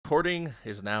recording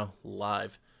is now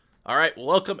live. All right,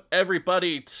 welcome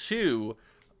everybody to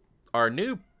our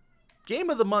new Game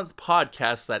of the Month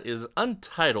podcast that is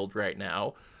untitled right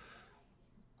now.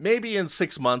 Maybe in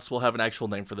 6 months we'll have an actual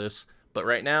name for this, but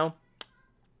right now,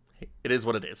 it is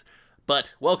what it is.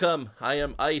 But welcome, I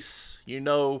am Ice. You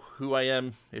know who I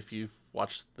am if you've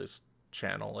watched this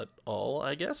channel at all,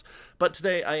 I guess. But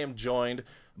today I am joined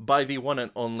by the one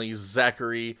and only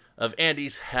Zachary of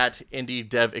Andy's Hat, indie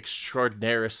dev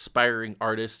extraordinaire, aspiring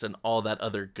artist, and all that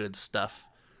other good stuff.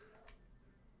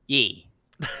 Yee.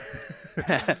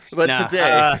 But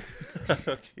today...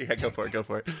 yeah, go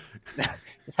for it.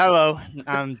 Hello,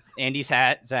 I'm Andy's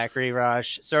Hat, Zachary,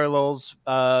 Rush, Surlul's,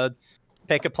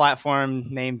 pick a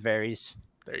platform, name varies.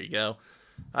 There you go.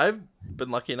 I've been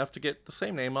lucky enough to get the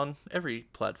same name on every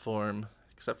platform,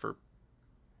 except for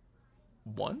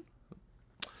one.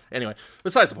 Anyway,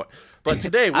 besides the point. But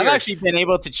today I've actually been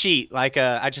able to cheat. Like,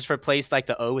 I just replaced like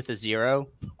the O with a 0.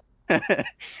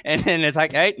 And then it's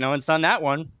like, hey, no one's done that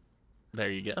one.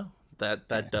 There you go.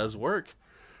 That does work.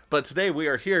 But today we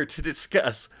are here to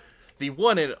discuss the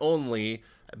one and only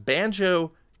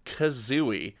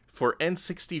Banjo-Kazooie for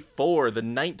N64, the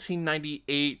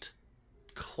 1998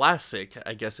 classic,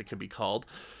 I guess it could be called.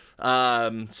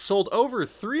 Sold over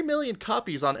 3 million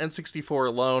copies on N64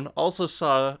 alone. Also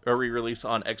saw a re-release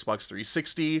on Xbox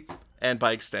 360, and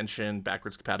by extension,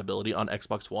 backwards compatibility on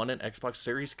Xbox One and Xbox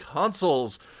Series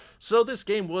consoles. So this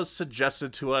game was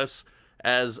suggested to us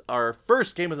as our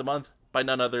first Game of the Month by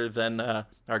none other than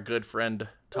our good friend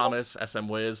Thomas,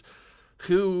 SMWiz,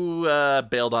 who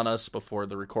bailed on us before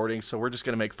the recording, so we're just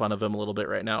going to make fun of him a little bit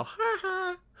right now.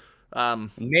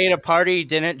 Made a party,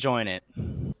 didn't join it.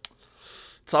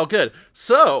 It's all good.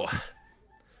 So,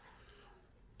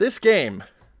 this game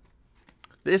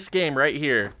right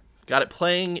here, got it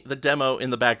playing the demo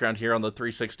in the background here on the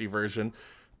 360 version,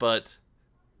 but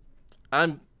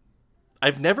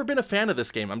I've never been a fan of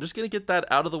this game. I'm just going to get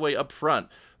that out of the way up front.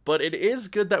 But it is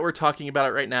good that we're talking about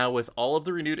it right now with all of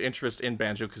the renewed interest in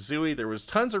Banjo-Kazooie. There was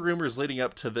tons of rumors leading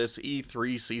up to this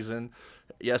E3 season.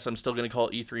 Yes, I'm still going to call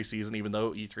it E3 season, even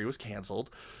though E3 was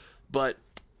canceled. But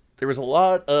there was a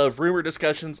lot of rumor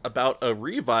discussions about a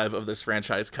revive of this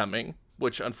franchise coming,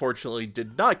 which unfortunately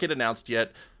did not get announced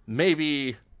yet.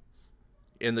 Maybe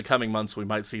in the coming months we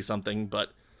might see something,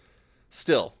 but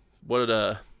still,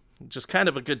 just kind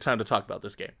of a good time to talk about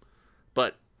this game.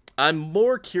 But I'm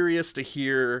more curious to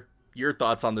hear your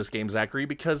thoughts on this game, Zachary,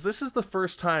 because this is the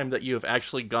first time that you have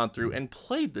actually gone through and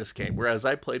played this game, whereas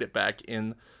I played it back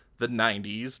in the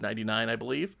 90s, 99, I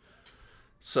believe.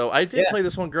 So I did play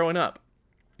this one growing up.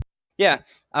 Yeah,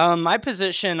 my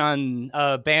position on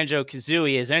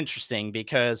Banjo-Kazooie is interesting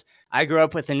because I grew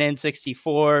up with an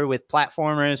N64 with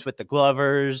platformers, with the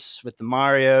Glovers, with the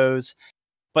Marios,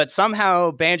 but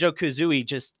somehow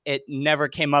Banjo-Kazooie it never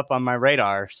came up on my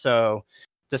radar. So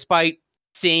despite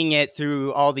seeing it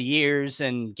through all the years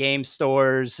and game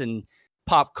stores and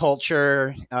pop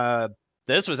culture,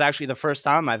 this was actually the first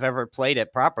time I've ever played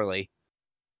it properly.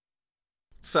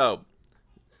 So,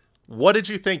 what did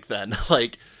you think then?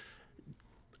 Like,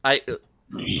 a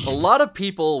lot of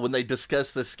people, when they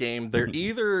discuss this game, they're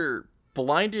either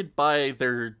blinded by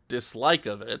their dislike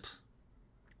of it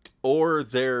or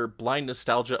their blind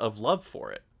nostalgia of love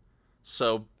for it.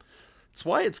 So, it's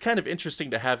why it's kind of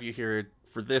interesting to have you here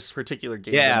for this particular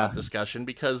Game of the Month discussion,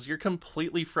 because you're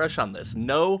completely fresh on this.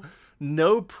 No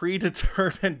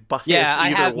predetermined bias either way. Yeah, I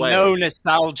have no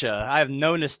nostalgia. I have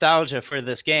no nostalgia for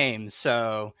this game,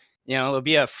 so, it'll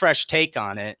be a fresh take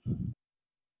on it.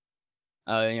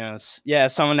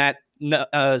 Someone that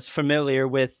is familiar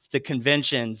with the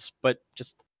conventions, but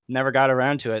just never got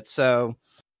around to it. So,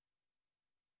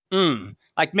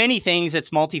 like many things,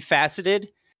 it's multifaceted.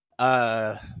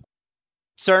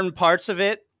 Certain parts of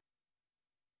it,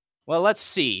 well, let's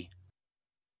see.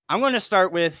 I'm going to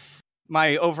start with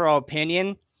my overall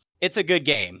opinion. It's a good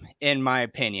game, in my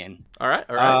opinion. All right.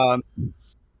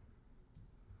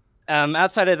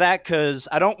 Outside of that, because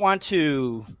I don't want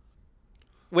to...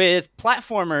 With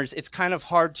platformers, it's kind of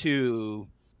hard to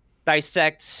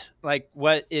dissect, like,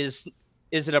 what is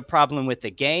it a problem with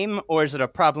the game, or is it a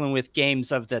problem with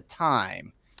games of the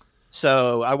time?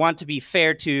 So I want to be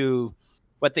fair to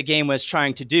what the game was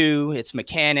trying to do, its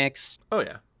mechanics. Oh,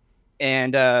 yeah.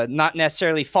 And not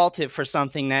necessarily fault it for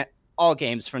something that all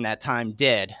games from that time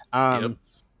did. Fair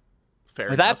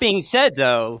with that being said,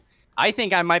 though, I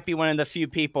think I might be one of the few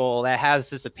people that has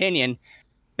this opinion.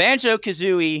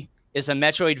 Banjo-Kazooie is a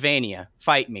Metroidvania.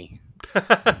 Fight me.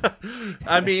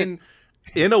 I mean,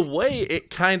 in a way,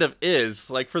 it kind of is.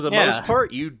 Like, for the most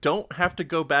part, you don't have to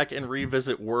go back and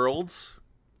revisit worlds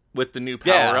with the new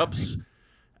power-ups.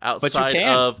 outside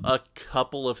of a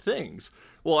couple of things.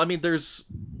 Well, I mean, there's,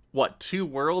 what, 2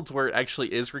 worlds where it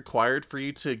actually is required for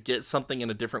you to get something in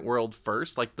a different world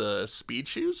first, like the speed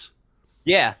shoes?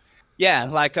 Yeah. Yeah,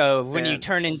 like when you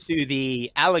turn into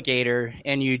the alligator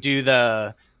and you do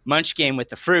the munch game with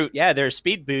the fruit, yeah, there's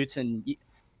speed boots, and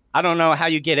I don't know how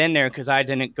you get in there because I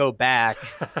didn't go back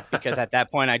because at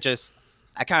that point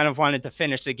I kind of wanted to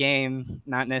finish the game,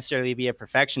 not necessarily be a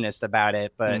perfectionist about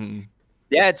it, but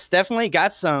yeah, it's definitely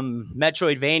got some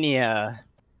Metroidvania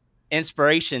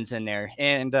inspirations in there,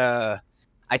 and I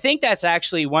think that's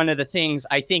actually one of the things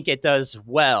I think it does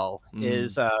well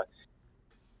is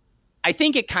I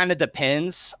think it kind of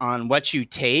depends on what you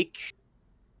take.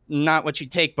 Not what you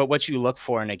take, but what you look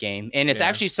for in a game. And it's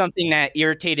actually something that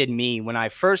irritated me when I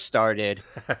first started.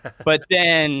 But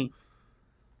then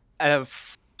a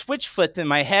switch flipped in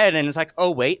my head and it's like,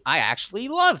 oh, wait, I actually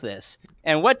love this.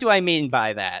 And what do I mean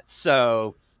by that?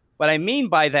 So what I mean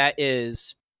by that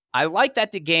is I like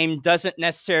that the game doesn't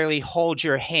necessarily hold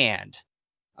your hand.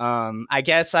 I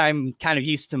guess I'm kind of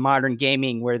used to modern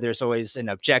gaming where there's always an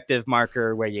objective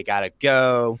marker where you got to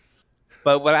go.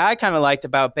 But what I kind of liked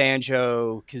about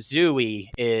Banjo-Kazooie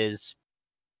is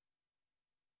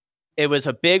it was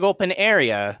a big open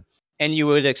area and you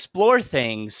would explore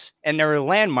things and there were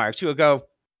landmarks. You would go,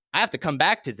 I have to come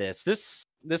back to this. This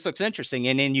looks interesting.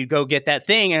 And then you go get that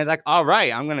thing and it's like, all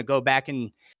right, I'm going to go back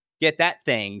and get that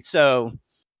thing. So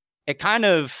it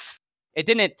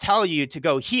didn't tell you to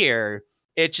go here.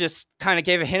 It just kind of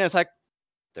gave a hint. It's like,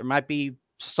 there might be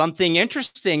something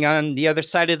interesting on the other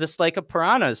side of this lake of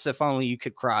piranhas if only you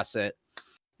could cross it.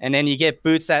 And then you get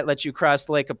boots that let you cross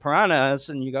the lake of piranhas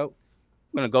and you go,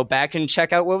 I'm going to go back and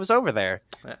check out what was over there.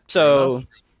 Yeah, so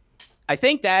I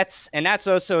think that's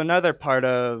also another part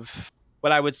of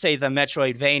what I would say the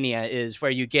Metroidvania is, where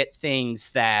you get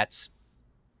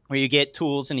where you get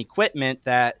tools and equipment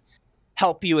that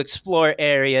help you explore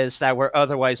areas that were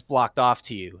otherwise blocked off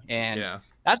to you. And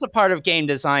that's a part of game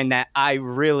design that I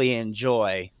really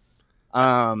enjoy.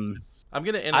 I'm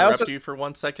going to interrupt you for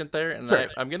 1 second there. And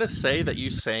I'm going to say that you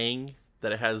saying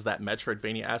that it has that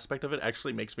Metroidvania aspect of it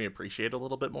actually makes me appreciate it a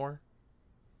little bit more.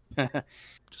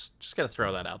 just got to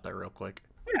throw that out there real quick.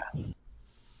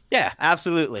 Yeah,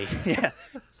 absolutely. Yeah.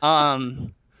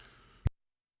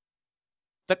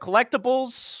 The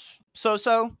collectibles,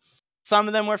 so-so. Some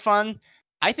of them were fun.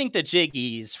 I think the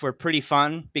jiggies were pretty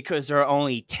fun because there are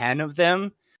only 10 of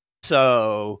them.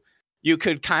 So you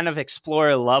could kind of explore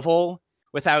a level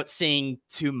without seeing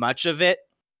too much of it.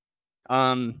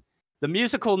 The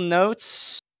musical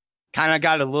notes kind of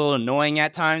got a little annoying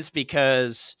at times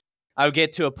because I would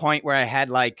get to a point where I had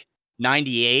like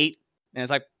 98 and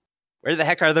it's like, where the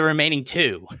heck are the remaining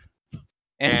 2?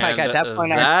 And like at that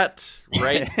point,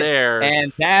 right there,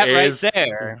 and that right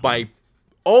there,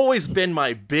 always been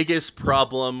my biggest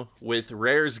problem with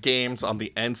Rare's games on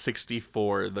the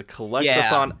N64, the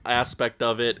collectathon aspect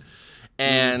of it.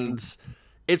 And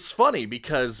it's funny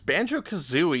because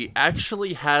Banjo-Kazooie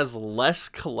actually has less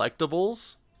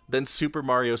collectibles than Super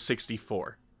Mario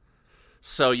 64.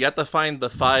 So you have to find the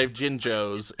 5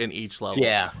 Jinjos in each level.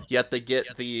 Yeah. You have to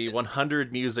get the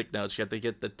 100 music notes. You have to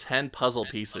get the 10 puzzle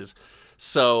pieces.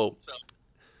 So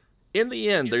in the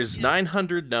end, there's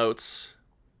 900 notes,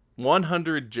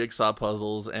 100 jigsaw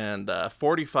puzzles, and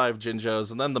 45 Jinjos,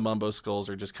 and then the Mumbo Skulls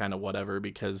are just kind of whatever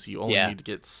because you only need to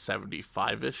get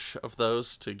 75-ish of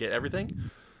those to get everything.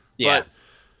 Yeah. But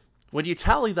when you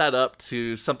tally that up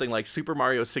to something like Super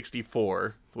Mario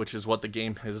 64, which is what the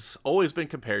game has always been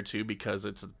compared to because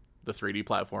it's the 3D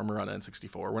platformer on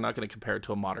N64, we're not going to compare it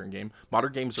to a modern game.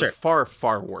 Modern games are far,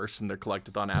 far worse in their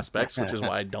collectathon aspects, which is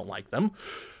why I don't like them.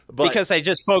 But, because they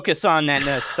just focus on that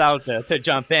nostalgia to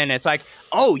jump in. It's like,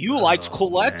 oh, you liked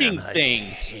collecting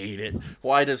things. I hate it.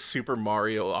 Why does Super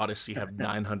Mario Odyssey have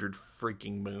 900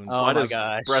 freaking moons? Oh why my does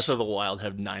gosh. Breath of the Wild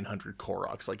have 900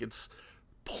 Koroks? Like, it's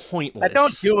pointless. That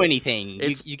don't do anything.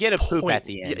 You get a poop at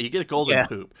the end. Yeah, you get a golden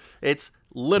poop. It's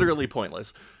literally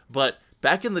pointless. But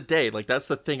back in the day, like, that's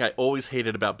the thing I always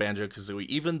hated about Banjo-Kazooie,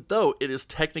 even though it is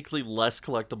technically less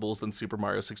collectibles than Super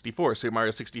Mario 64. Super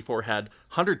Mario 64 had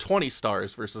 120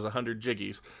 stars versus 100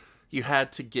 jiggies. You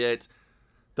had to get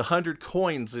the 100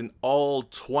 coins in all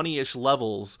 20-ish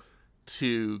levels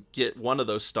to get one of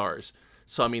those stars.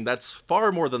 So, I mean, that's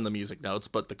far more than the music notes,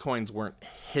 but the coins weren't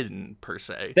hidden, per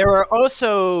se. There were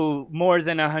also more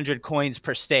than 100 coins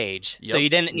per stage. So you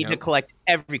didn't need to collect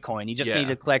every coin. You just needed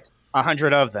to collect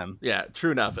 100 of them. Yeah,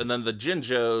 true enough. And then the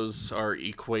Jinjos are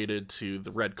equated to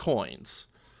the red coins.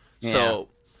 Yeah. So,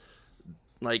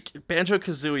 like,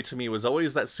 Banjo-Kazooie to me was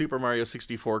always that Super Mario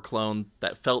 64 clone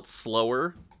that felt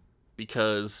slower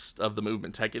because of the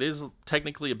movement tech. It is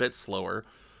technically a bit slower,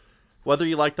 Whether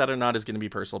you like that or not is going to be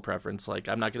personal preference. Like,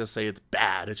 I'm not going to say it's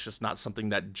bad. It's just not something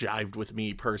that jived with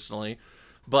me personally.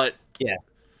 But Yeah.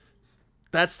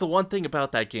 that's the one thing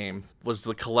about that game was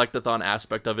the collectathon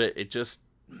aspect of it. It just,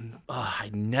 I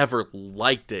never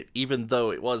liked it, even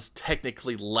though it was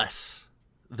technically less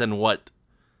than what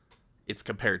it's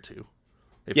compared to.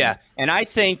 And I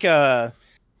think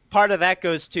part of that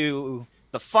goes to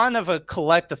the fun of a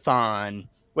collectathon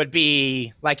would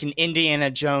be like an Indiana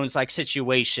Jones like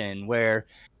situation where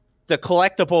the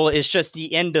collectible is just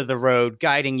the end of the road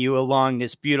guiding you along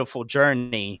this beautiful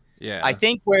journey. Yeah. I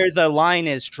think where the line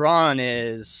is drawn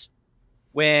is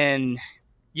when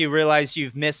you realize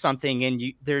you've missed something and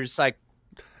there's like,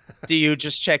 do you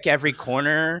just check every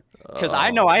corner? Because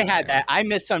I know I had that. I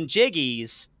missed some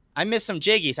jiggies.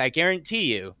 I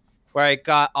guarantee you, where I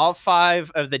got all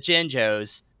 5 of the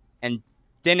Jinjos and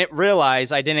didn't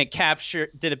realize I didn't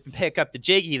pick up the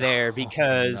jiggy there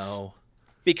because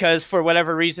for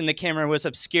whatever reason the camera was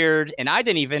obscured and I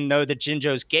didn't even know the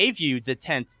Jinjos gave you the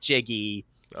 10th jiggy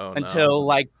until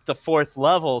like the 4th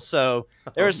level. So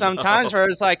there were some times where it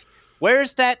was like,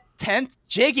 where's that 10th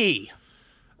jiggy?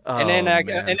 And then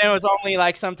it was only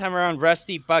like sometime around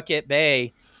Rusty Bucket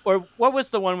Bay, or what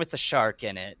was the one with the shark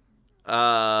in it?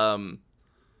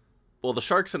 Well, the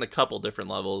shark's in a couple different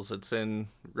levels. It's in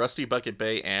Rusty Bucket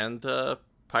Bay and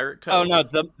Pirate Cove. Oh no,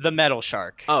 the metal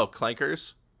shark. Oh,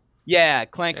 Clankers. Yeah,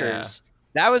 Clankers.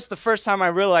 Yeah. That was the first time I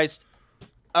realized,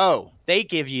 oh, they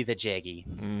give you the jiggy.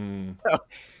 So,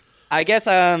 I guess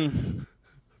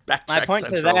my point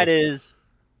to that is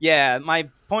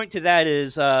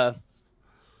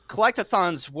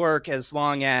collectathons work as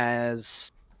long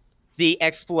as the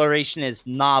exploration is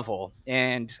novel,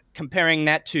 and comparing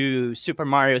that to Super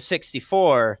Mario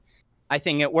 64, I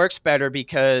think it works better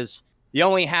because you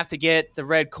only have to get the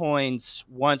red coins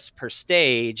once per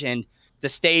stage, and the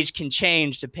stage can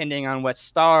change depending on what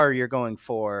star you're going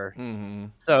for.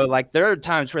 So like there are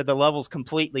times where the level's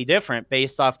completely different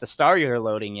based off the star you're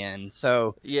loading in.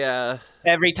 So yeah,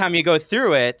 every time you go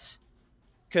through it,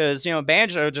 because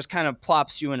Banjo just kind of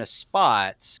plops you in a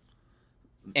spot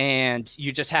and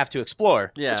you just have to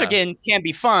explore, which again can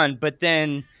be fun. But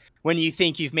then when you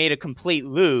think you've made a complete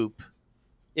loop,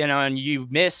 and you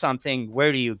miss something,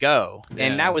 where do you go?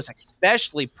 And that was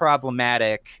especially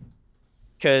problematic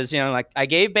because, like I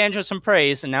gave Banjo some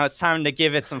praise and now it's time to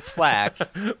give it some flack.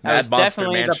 Mad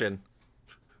Monster Mansion.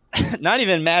 Not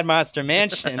even Mad Monster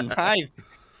Mansion.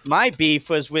 My beef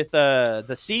was with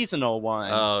the seasonal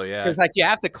one. Oh, yeah. Because you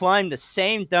have to climb the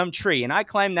same dumb tree. And I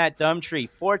climbed that dumb tree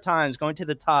 4 times going to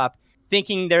the top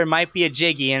thinking there might be a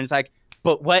jiggy. And it's like,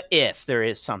 but what if there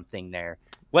is something there?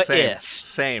 What if?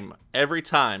 Same. Every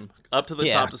time. Up to the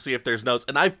top to see if there's notes.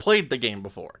 And I've played the game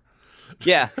before.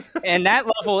 Yeah. And that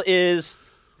level is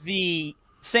the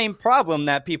same problem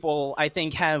that people, I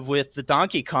think, have with the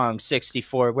Donkey Kong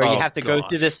 64, where you have to go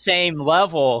through the same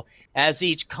level as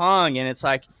each Kong. And it's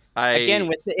like, again,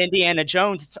 with the Indiana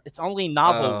Jones, it's only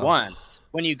novel once.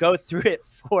 When you go through it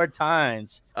 4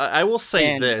 times. I will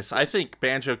say this. I think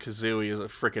Banjo-Kazooie is a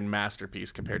freaking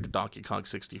masterpiece compared to Donkey Kong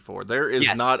 64. There is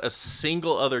not a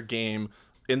single other game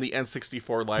in the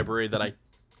N64 library that I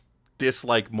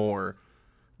dislike more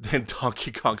than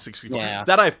Donkey Kong 64.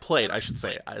 That I've played, I should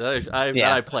say. That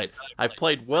I've played. I've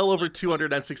played well over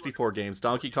 200 N64 games.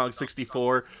 Donkey Kong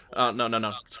 64.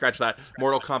 No. Scratch that.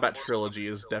 Mortal Kombat Trilogy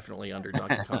is definitely under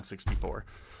Donkey Kong 64.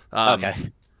 Okay.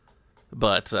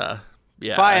 But,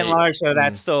 yeah. By and large, so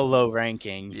that's still low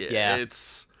ranking. Yeah.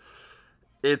 It's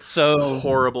so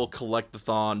horrible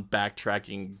collectathon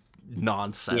backtracking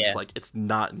nonsense. Like, it's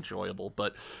not enjoyable.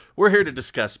 But we're here to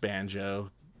discuss Banjo.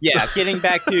 Yeah, getting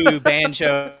back to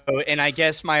Banjo, and I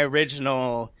guess my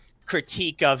original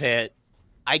critique of it,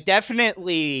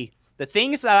 the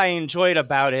things that I enjoyed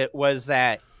about it was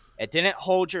that it didn't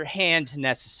hold your hand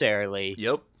necessarily.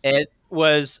 Yep. It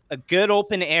was a good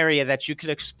open area that you could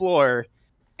explore,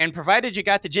 and provided you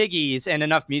got the jiggies and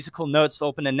enough musical notes to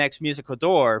open the next musical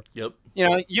door,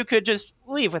 you could just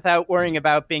leave without worrying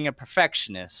about being a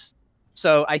perfectionist.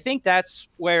 So I think that's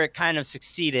where it kind of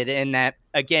succeeded in that,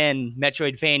 again,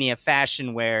 Metroidvania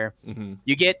fashion where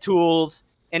you get tools,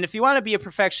 and if you want to be a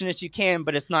perfectionist, you can,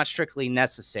 but it's not strictly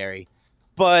necessary.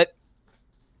 But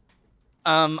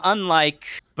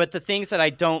but the things that I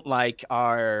don't like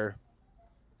are,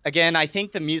 again, I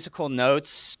think the musical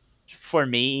notes, for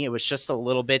me, it was just a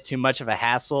little bit too much of a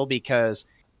hassle because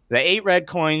the 8 red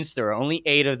coins, there were only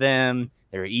 8 of them.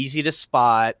 They were easy to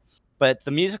spot. But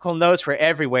the musical notes were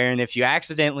everywhere, and if you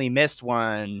accidentally missed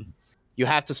one, you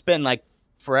have to spend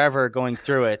forever going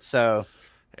through it. So,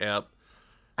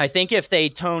 I think if they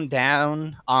toned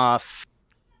down off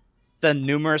the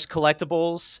numerous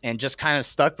collectibles and just kind of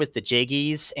stuck with the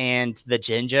Jiggies and the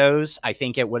Jinjos, I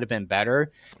think it would have been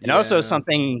better. And also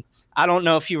something, I don't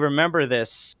know if you remember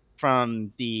this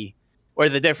from the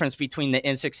difference between the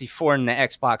N64 and the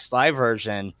Xbox Live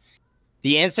version.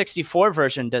 The N64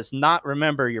 version does not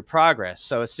remember your progress.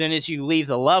 So as soon as you leave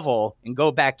the level and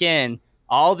go back in,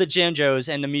 all the Jinjos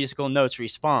and the musical notes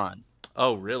respawn.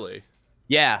 Oh, really?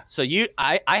 Yeah. So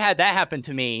I had that happen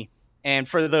to me. And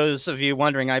for those of you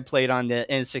wondering, I played on the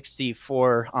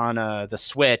N64 on the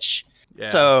Switch. Yeah.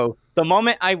 So the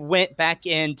moment I went back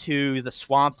into the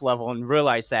swamp level and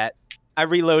realized that, I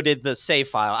reloaded the save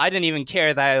file. I didn't even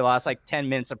care that I lost like 10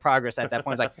 minutes of progress at that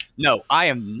point. I was like, no, I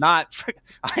am not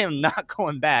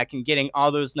going back and getting all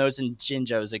those notes and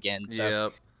Jinjos again. So.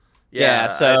 Yep. Yeah,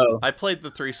 so I played the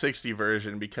 360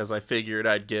 version because I figured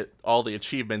I'd get all the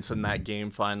achievements in that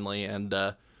game finally and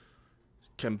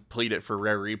complete it for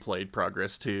rare replayed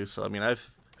progress too. So I mean,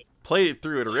 I've played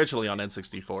through it originally on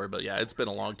N64, but yeah, it's been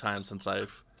a long time since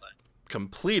I've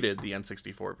completed the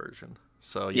N64 version.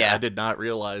 So yeah, I did not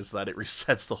realize that it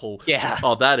resets the whole. Yeah.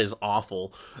 Oh, that is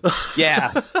awful.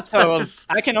 Yeah. So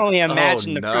I can only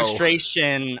imagine the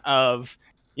frustration of,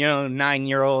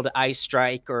 9-year-old Ice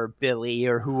Strike or Billy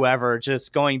or whoever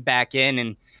just going back in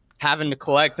and having to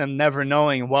collect them, never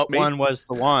knowing what one was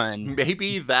the one.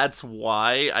 Maybe that's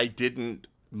why I didn't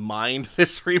mind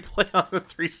this replay on the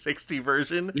 360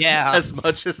 version as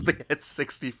much as the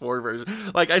N64 version.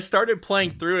 Like, I started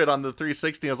playing through it on the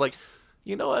 360, I was like,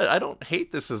 you know what? I don't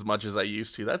hate this as much as I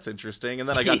used to. That's interesting. And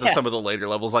then I got to some of the later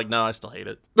levels, like, no, I still hate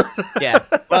it. Yeah.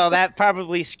 Well, that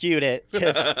probably skewed it.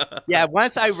 Because,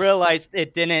 once I realized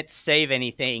it didn't save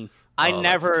anything, I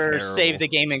never saved the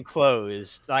game and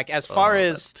closed. Like, as far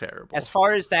as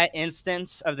that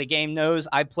instance of the game knows,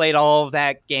 I played all of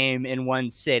that game in one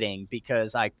sitting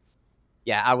because I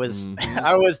was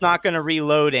I was not going to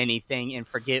reload anything and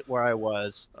forget where I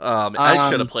was. I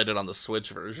should have played it on the Switch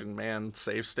version, man.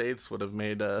 Save states would have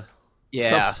made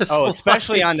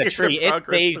especially on the tree. It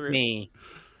saved me.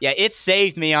 Yeah, it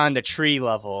saved me on the tree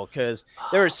level because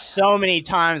there were so many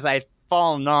times I'd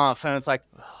fallen off, and it's like,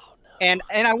 and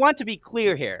I want to be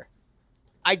clear here.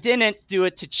 I didn't do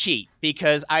it to cheat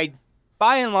because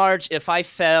by and large, if I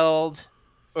failed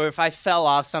or if I fell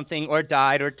off something or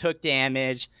died or took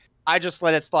damage, I just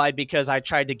let it slide because I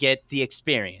tried to get the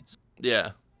experience.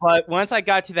 Yeah. But once I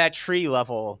got to that tree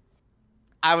level,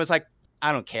 I was like,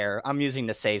 I don't care. I'm using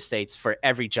the save states for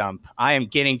every jump. I am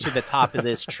getting to the top of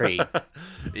this tree.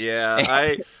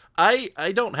 Yeah,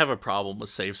 I don't have a problem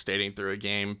with save stating through a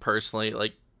game personally.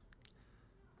 Like,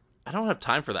 I don't have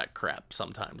time for that crap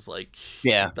sometimes. Like,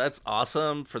 that's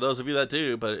awesome for those of you that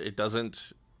do, but it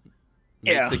doesn't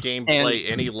make the gameplay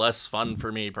any less fun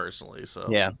for me personally. So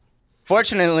yeah.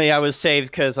 Fortunately, I was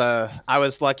saved because I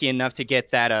was lucky enough to get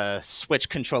that Switch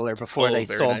controller before they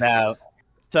sold out.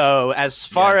 So as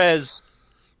far as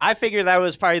I figured that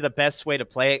was probably the best way to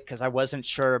play it because I wasn't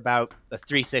sure about the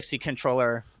 360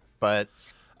 controller. But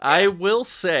I will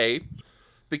say,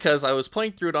 because I was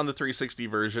playing through it on the 360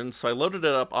 version, so I loaded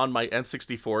it up on my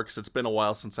N64 because it's been a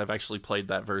while since I've actually played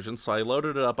that version. So I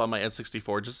loaded it up on my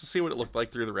N64 just to see what it looked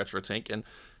like through the RetroTink, and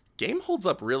game holds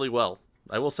up really well.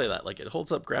 I will say that. Like, it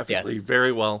holds up graphically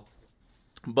very well.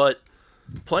 But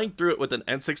playing through it with an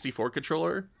N64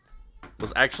 controller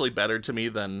was actually better to me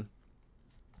than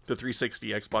the 360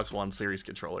 Xbox One Series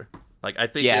controller. Like, I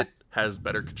think it has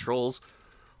better controls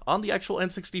on the actual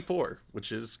N64,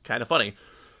 which is kind of funny.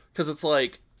 Because it's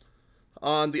like,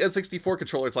 on the N64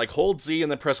 controller, it's like, hold Z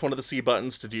and then press one of the C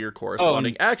buttons to do your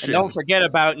corresponding action. And don't forget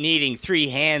about needing 3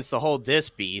 hands to hold this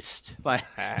beast. Like...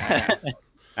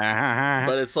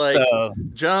 But it's like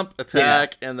jump,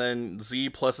 attack, and then Z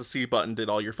plus a C button did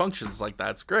all your functions. Like,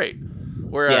 that's great.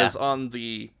 Whereas on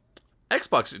the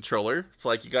Xbox controller, it's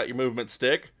like you got your movement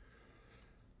stick,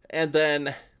 and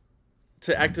then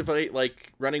to activate,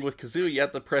 like, running with Kazooie, you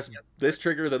have to press this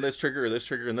trigger, then this trigger, or this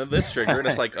trigger, and then this trigger, and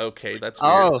it's like, okay, that's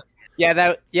weird. Oh,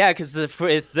 because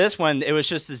this one, it was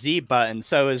just the Z button,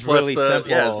 so it was plus really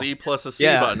simple. Yeah, Z plus a C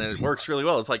button, and it works really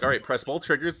well. It's like, all right, press both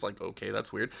triggers. It's like, okay,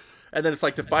 that's weird. And then it's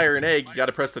like, to fire an egg, you got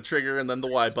to press the trigger and then the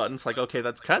Y button. It's like, okay,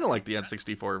 that's kind of like the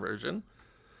N64 version.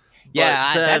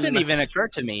 Yeah, that didn't even occur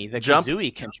to me. The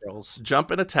Kazooie controls.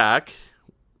 Jump and attack.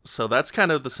 So that's kind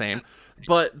of the same.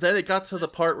 But then it got to the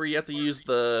part where you have to use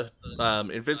the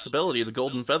invincibility, the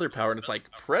golden feather power. And it's like,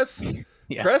 press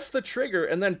the trigger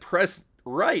and then press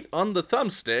right on the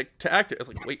thumbstick to activate. It's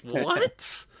like, wait,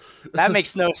 what? That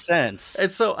makes no sense.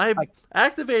 And so I'm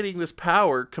activating this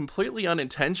power completely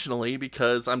unintentionally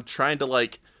because I'm trying to,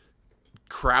 like,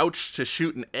 crouch to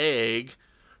shoot an egg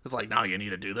It's like, no, you need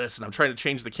to do this. And I'm trying to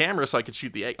change the camera so I could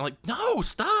shoot the egg. I'm like, no,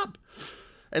 stop.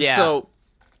 And so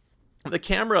the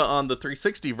camera on the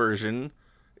 360 version,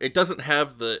 it doesn't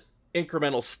have the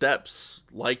incremental steps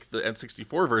like the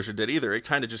N64 version did either. It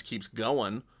kind of just keeps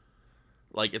going.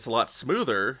 Like, it's a lot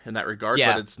smoother in that regard,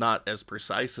 but it's not as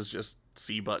precise as just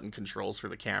C button controls for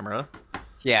the camera.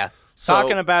 Yeah. So,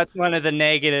 talking about one of the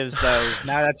negatives, though,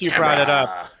 now that you brought it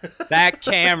up, that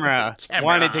camera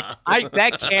wanted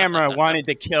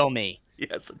to kill me.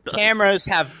 Yes, it does. Cameras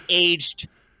have aged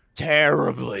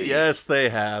terribly. Yes, they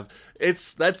have.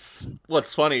 That's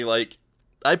what's funny. Like,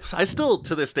 I still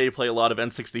to this day play a lot of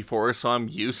N64, so I'm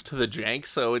used to the jank,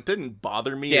 so it didn't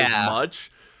bother me as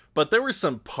much. But there were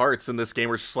some parts in this game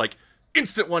where it's just like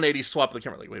instant 180 swap the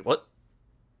camera. Like, wait, what?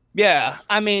 Yeah,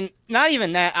 I mean, not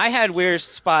even that. I had weird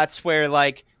spots where,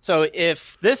 like, so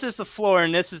if this is the floor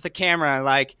and this is the camera,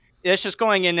 like, it's just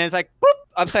going in and it's like, boop,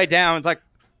 upside down. It's like,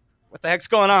 what the heck's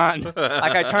going on?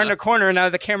 Like, I turned a corner and now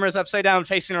the camera's upside down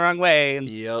facing the wrong way. And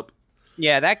yep.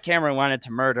 Yeah, that camera wanted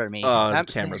to murder me. Oh, the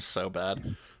camera's so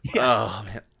bad. Yeah. Oh,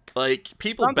 man. Like,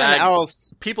 people bag on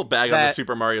the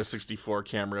Super Mario 64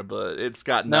 camera, but it's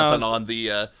got nothing on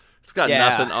the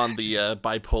nothing on the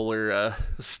bipolar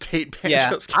state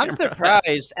Banjo's camera. I'm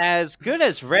surprised. As good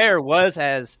as Rare was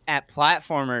at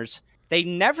platformers, they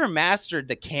never mastered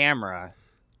the camera.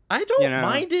 I don't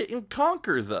mind it in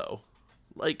Conquer though.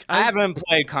 Like, I haven't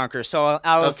played Conquer, so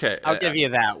I'll give you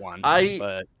that one.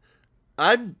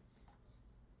 I'm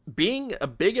being a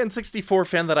big N64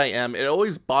 fan that I am, it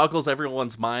always boggles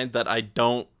everyone's mind that I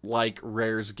don't like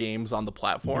Rare's games on the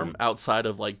platform outside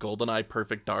of like GoldenEye,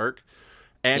 Perfect Dark,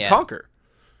 and Conquer.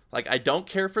 Like, I don't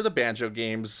care for the Banjo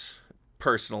games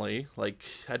personally. Like,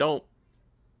 I don't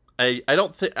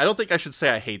think I should say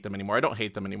I hate them anymore. I don't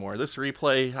hate them anymore. This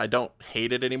replay, I don't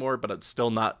hate it anymore, but it's still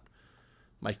not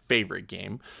my favorite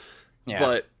game. Yeah.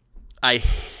 But I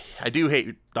do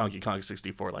hate Donkey Kong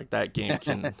 64. Like, that game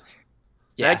can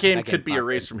that game could be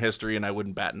erased from history and I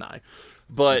wouldn't bat an eye.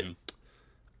 But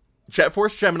Jet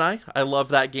Force Gemini, I love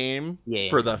that game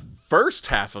for the first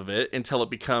half of it until it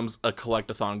becomes a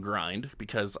collectathon grind,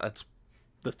 because that's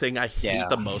the thing I hate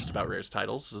the most about Rare's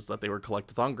titles, is that they were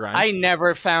collectathon grinds. I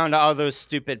never found all those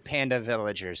stupid panda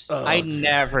villagers.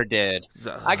 Never did.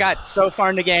 I got so far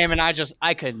in the game and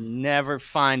I could never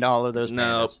find all of those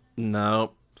pandas.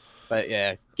 Nope. But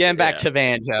yeah, getting back to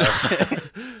Banjo.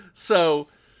 So,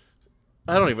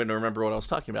 I don't even remember what I was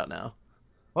talking about now.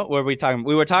 What were we talking about?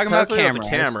 We were talking about cameras. The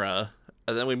camera,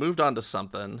 and then we moved on to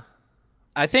something.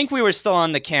 I think we were still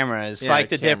on the cameras, like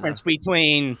the difference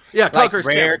between Conker's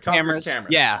Rare cameras.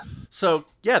 Yeah. So,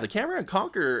 the camera in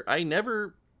Conker, I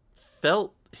never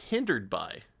felt hindered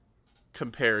by,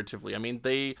 comparatively. I mean,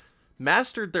 they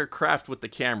mastered their craft with the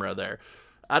camera there.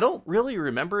 I don't really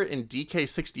remember it in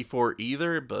DK64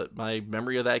 either, but my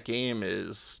memory of that game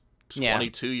is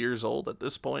 22 years old at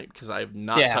this point, because I have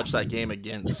not touched that game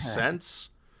again since.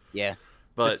 Yeah.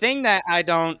 But the thing that I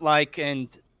don't like, and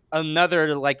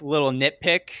another like little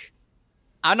nitpick,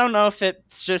 I don't know if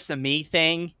it's just a me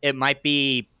thing. It might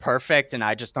be perfect and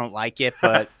I just don't like it,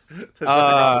 but there's nothing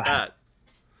wrong with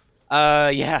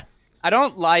that. I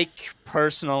don't like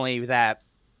personally that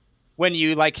when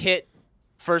you like hit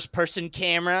first person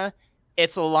camera,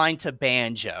 it's aligned to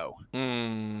Banjo.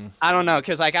 I don't know,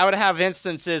 because like I would have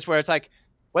instances where it's like,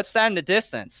 what's that in the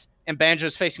distance? And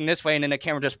Banjo's facing this way, and then the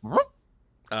camera just.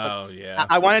 Oh yeah.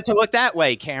 I want it to look that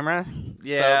way, camera.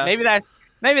 Yeah. So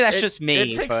maybe that's just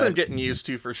me. It takes some getting used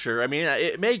to, for sure. I mean,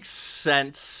 it makes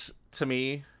sense to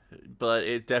me, but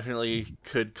it definitely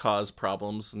could cause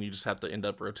problems, and you just have to end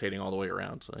up rotating all the way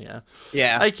around. So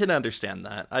yeah. I can understand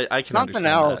that. I can Something understand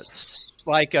else that.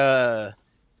 Like the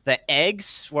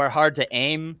eggs were hard to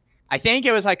aim. I think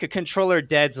it was like a controller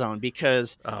dead zone,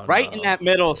 because in that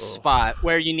middle spot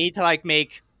where you need to like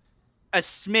make a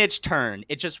smidge turn,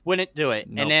 it just wouldn't do it.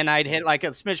 Nope. And then I'd hit like a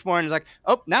smidge more and it's like,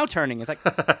 oh, now turning. It's like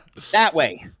that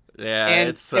way. Yeah. And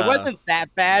it wasn't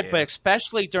that bad, but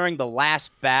especially during the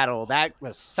last battle, that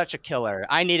was such a killer.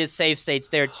 I needed save states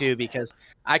there too, because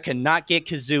I could not get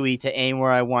Kazooie to aim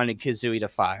where I wanted Kazooie to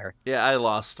fire. Yeah, I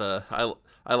lost to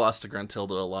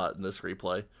Gruntilda a lot in this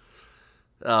replay.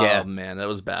 Oh man, that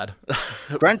was bad.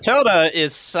 Gruntilda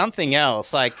is something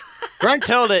else. Like,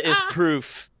 Gruntilda is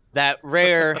proof that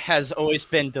Rare has always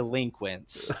been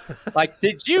delinquents. Like,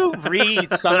 did you read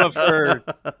some of her,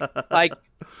 like,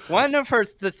 one of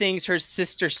the things her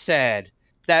sister said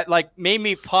that, like, made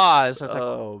me pause? I was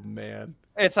like, man.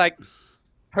 It's like,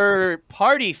 her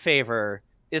party favor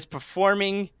is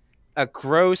performing a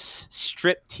gross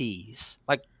striptease.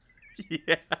 Like,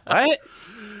 Yeah. What?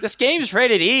 This game's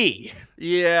rated E.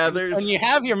 Yeah, there's and you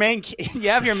have your main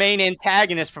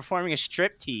antagonist performing a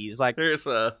striptease. Like, there's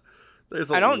a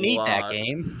I don't need that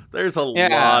game. There's a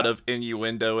lot of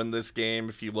innuendo in this game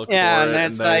if you look for it,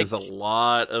 and there's a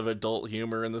lot of adult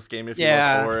humor in this game if you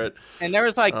look for it. And there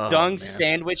was like dung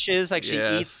sandwiches, like she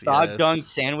eats dog dung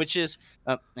sandwiches.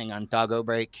 Oh, hang on, doggo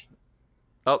break.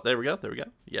 Oh, there we go.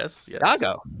 Yes.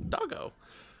 Doggo.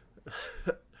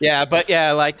 Yeah, but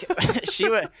yeah, like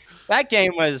that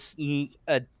game was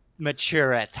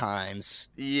mature at times.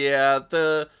 Yeah,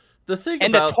 the thing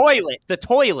and about the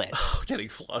toilet, getting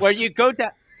flushed, where you go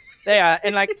down. Yeah,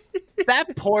 and like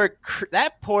that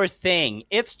poor thing.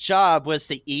 Its job was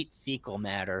to eat fecal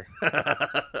matter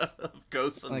of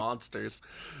ghosts and monsters.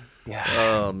 Yeah.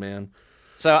 Oh man.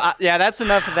 So that's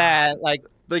enough of that. Like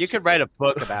you could write a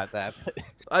book about that.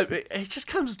 It just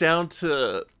comes down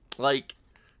to like.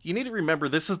 You need to remember,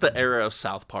 this is the era of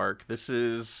South Park. This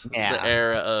is the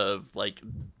era of, like,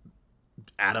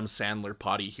 Adam Sandler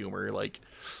potty humor. Like,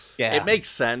 it makes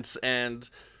sense, and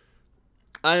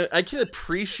I can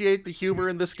appreciate the humor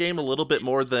in this game a little bit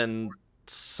more than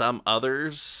some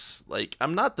others. Like,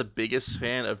 I'm not the biggest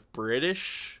fan of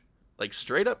British, like,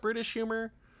 straight-up British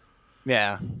humor.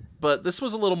 Yeah. But this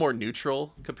was a little more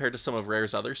neutral compared to some of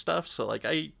Rare's other stuff, so, like,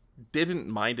 I didn't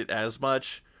mind it as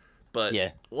much. But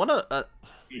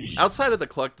outside of the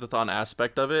collectathon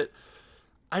aspect of it,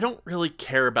 I don't really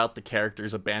care about the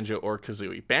characters of Banjo or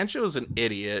Kazooie. Banjo is an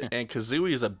idiot, and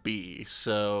Kazooie is a bee.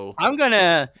 So I'm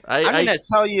gonna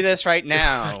tell you this right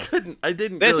now. I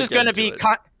didn't. This really is gonna be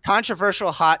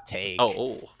controversial hot take.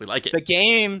 Oh, we like it. The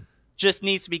game just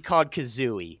needs to be called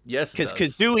Kazooie. Yes, because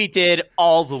Kazooie did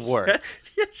all the work. Yes,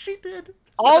 she did.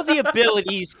 All the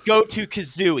abilities go to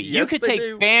Kazooie. Yes, you could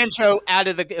take Banjo out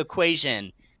of the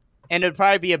equation, and it'd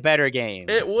probably be a better game.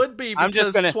 It would be,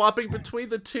 because swapping between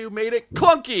the two made it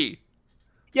clunky.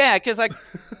 Yeah, because like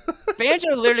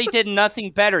Banjo literally did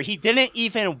nothing better. He didn't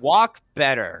even walk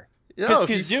better. Because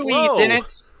Kazooie didn't.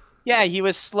 Yeah, he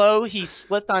was slow. He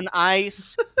slipped on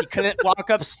ice. He couldn't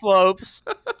walk up slopes.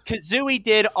 Kazooie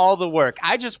did all the work.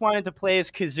 I just wanted to play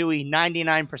as Kazooie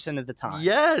 99% of the time.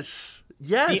 Yes.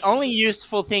 The only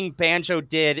useful thing Banjo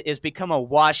did is become a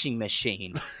washing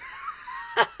machine.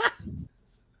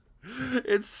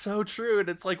 It's so true, and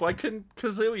it's like, why couldn't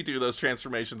Kazooie do those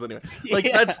transformations anyway?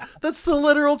 Like, that's the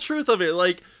literal truth of it.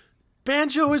 Like,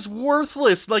 Banjo is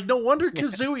worthless. Like, no wonder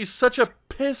Kazooie's such a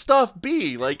pissed off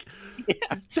bee. Like,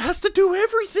 has to do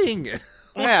everything.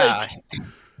 Yeah.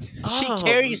 She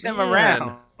carries him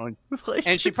around. Like,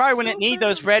 and she probably wouldn't need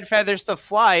those red feathers to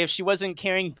fly if she wasn't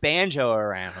carrying Banjo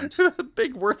around.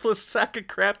 Big worthless sack of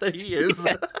crap that he is.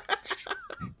 Yes.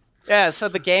 Yeah, so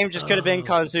the game just could have been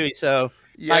Kazooie, so...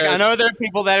 Yes. Like, I know there are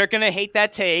people that are going to hate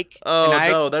that take. Oh,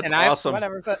 no, that's awesome.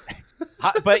 Whatever,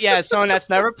 but yeah, someone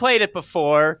that's never played it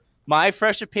before, my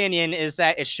fresh opinion is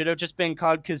that it should have just been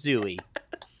called Kazooie.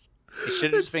 Yes. It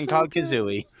should have just been called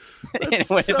Kazooie. And it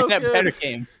would have been a better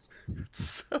game.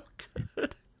 It's so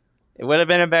good. It would have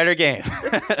been a better game.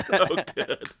 It's so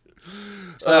good.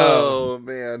 Oh,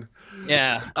 man.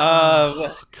 Yeah.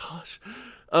 Oh, gosh.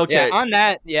 Okay. Yeah, on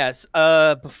that, yes.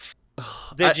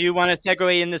 Did you want to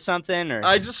segue into something, or?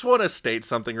 I just want to state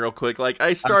something real quick. Like,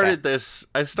 I started this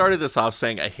off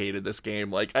saying I hated this game.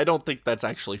 Like, I don't think that's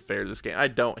actually fair to this game. I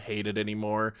don't hate it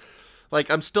anymore. Like,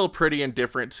 I'm still pretty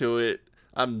indifferent to it.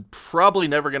 I'm probably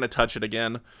never going to touch it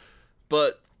again.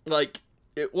 But, like,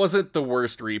 it wasn't the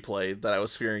worst replay that I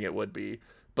was fearing it would be.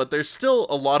 But there's still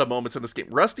a lot of moments in this game.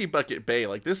 Rusty Bucket Bay,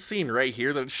 like, this scene right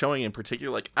here that it's showing in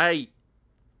particular, like, I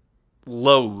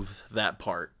loathe that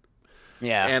part.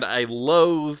 Yeah. And I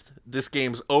loathed this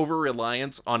game's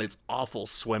over-reliance on its awful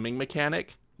swimming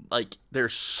mechanic. Like,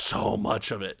 there's so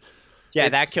much of it. Yeah,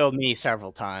 that killed me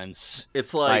several times.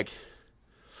 It's like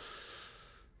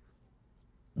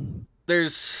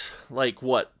there's, like,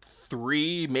 what,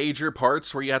 3 major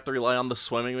parts where you have to rely on the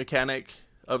swimming mechanic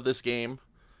of this game.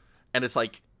 And it's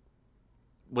like,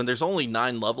 when there's only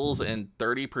 9 levels and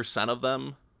 30% of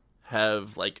them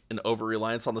have, like, an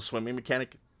over-reliance on the swimming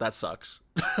mechanic, that sucks.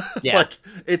 Yeah. Like,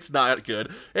 it's not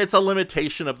good. It's a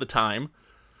limitation of the time,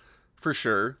 for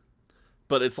sure.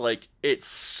 But it's like, it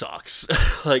sucks.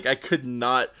 Like, I could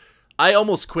not I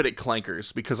almost quit at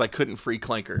Clankers because I couldn't free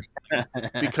Clanker.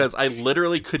 Because I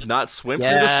literally could not swim through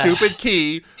the stupid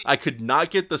key. I could not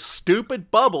get the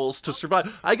stupid bubbles to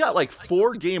survive. I got like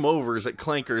 4 game overs at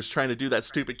Clankers trying to do that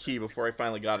stupid key before I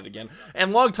finally got it again.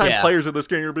 And longtime players of this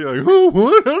game are being like, "Oh,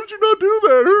 what? How did you not do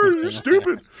that? You're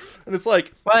stupid." And it's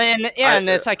like, well, and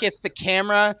it's like it's the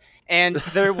camera, and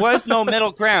there was no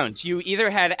middle ground. You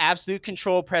either had absolute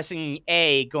control pressing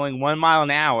A going 1 mile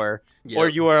an hour, or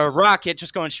you were a rocket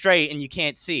just going straight and you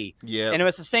can't see. Yeah. And it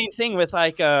was the same thing with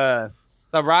like the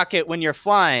rocket when you're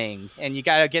flying and you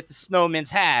got to get the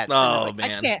snowman's hats. Oh, like,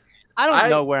 man. I don't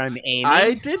know where I'm aiming.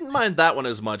 I didn't mind that one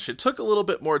as much. It took a little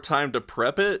bit more time to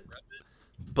prep it,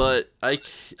 but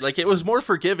it was more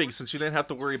forgiving since you didn't have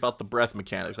to worry about the breath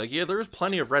mechanic. Like, yeah, there was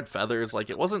plenty of red feathers. Like,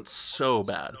 it wasn't so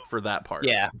bad for that part.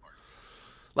 Yeah.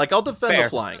 Like, I'll defend the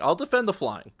flying. I'll defend the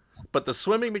flying. But the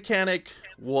swimming mechanic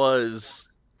was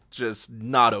just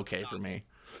not okay for me.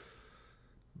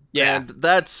 Yeah. And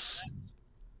that's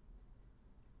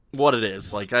what it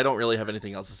is. Like, I don't really have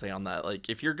anything else to say on that. Like,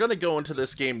 if you're going to go into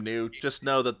this game new, just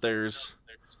know that there's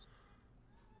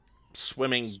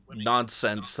swimming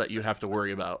nonsense that you have to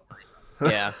worry about.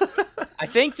 Yeah. I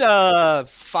think the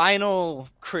final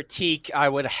critique I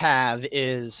would have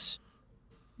is,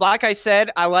 like I said,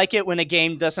 I like it when a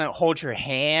game doesn't hold your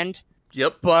hand.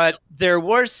 Yep. But there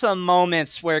were some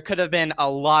moments where it could have been a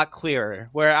lot clearer,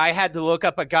 where I had to look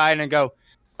up a guide and go,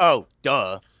 oh,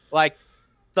 duh. Like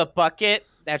the bucket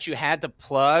that you had to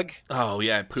plug. Oh,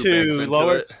 yeah. Poop to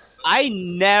lower it.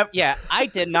 I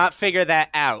did not figure that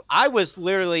out. I was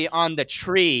literally on the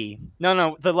tree.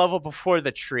 No, the level before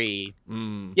the tree.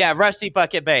 Yeah, Rusty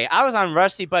Bucket Bay. I was on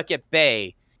Rusty Bucket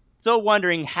Bay, still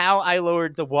wondering how I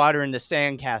lowered the water in the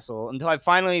sandcastle until I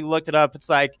finally looked it up. It's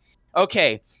like,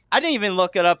 okay, I didn't even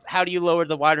look it up. How do you lower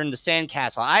the water in the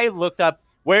sandcastle? I looked up,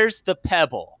 where's the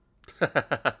pebble?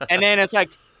 And then it's like,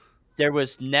 there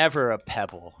was never a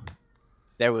pebble.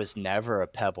 There was never a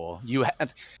pebble.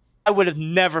 I would have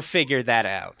never figured that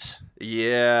out.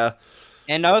 Yeah.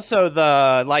 And also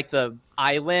the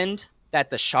island that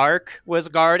the shark was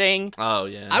guarding. Oh,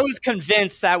 yeah. I was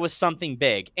convinced that was something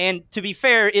big. And to be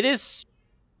fair,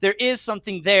 there is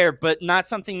something there, but not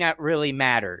something that really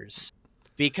matters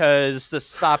because the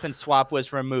stop and swap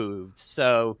was removed.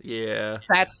 So yeah,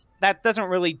 that doesn't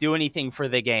really do anything for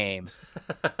the game.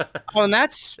 Oh, and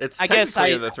that's it's I guess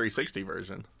in the 360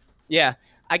 version. Yeah,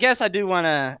 I guess I do want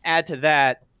to add to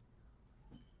that.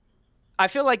 I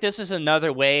feel like this is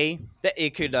another way that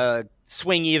it could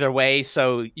swing either way.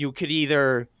 So you could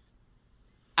either...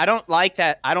 I don't like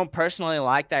that. I don't personally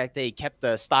like that they kept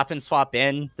the stop and swap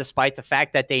in, despite the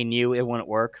fact that they knew it wouldn't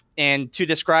work. And to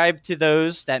describe to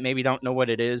those that maybe don't know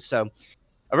what it is. So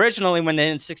originally when the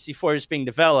N64 was being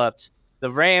developed,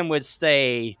 the RAM would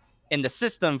stay in the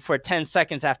system for 10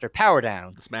 seconds after power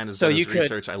down. This man has done his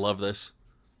research. I love this.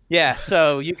 Yeah,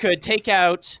 so you could take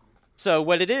out... So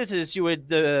what it is you would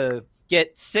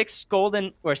get 6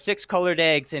 golden or 6 colored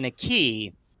eggs in a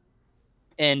key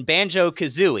in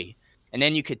Banjo-Kazooie. And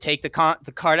then you could take the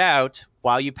card out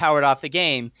while you powered off the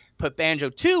game, put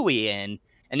Banjo-Tooie in,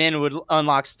 and then it would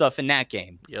unlock stuff in that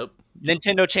game. Yep.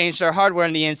 Nintendo changed their hardware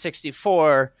in the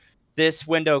N64. This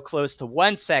window closed to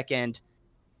 1 second.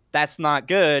 That's not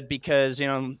good because,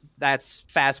 that's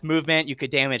fast movement. You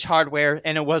could damage hardware,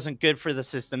 and it wasn't good for the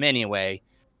system anyway.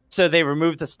 So they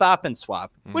removed the stop and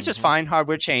swap, which is fine.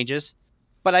 Hardware changes.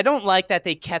 But I don't like that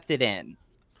they kept it in.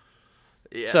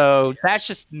 Yeah. So that's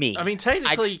just me. I mean,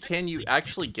 technically, can you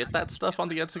actually get that stuff on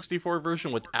the N64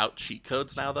 version without cheat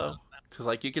codes now, though? Because,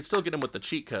 you can still get them with the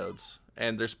cheat codes.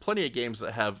 And there's plenty of games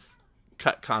that have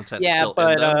cut content still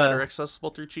in them that are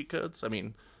accessible through cheat codes. I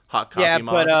mean, Hot Coffee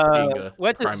Mod being a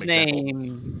what's prime his example.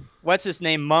 name? What's his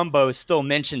name? Mumbo still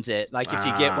mentions it. Like, if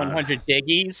you get 100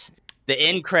 diggies, the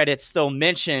end credits still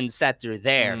mentions that they're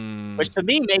there, which to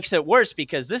me makes it worse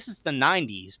because this is the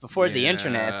 90s before the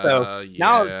internet. So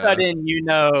now all of a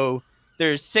sudden,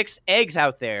 there's 6 eggs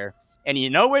out there and you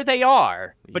know where they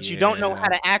are, but you don't know how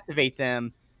to activate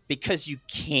them because you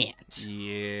can't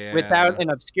without an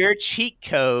obscure cheat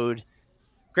code.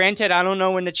 Granted, I don't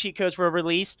know when the cheat codes were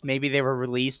released. Maybe they were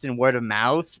released in word of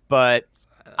mouth, but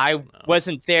I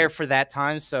wasn't there for that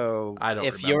time. So I don't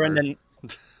if remember. you're in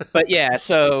the, but yeah,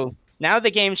 so now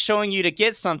the game's showing you to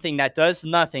get something that does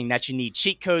nothing that you need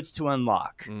cheat codes to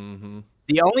unlock. Mm-hmm.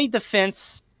 The only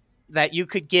defense that you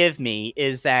could give me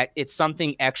is that it's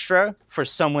something extra for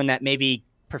someone that maybe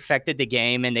perfected the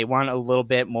game and they want a little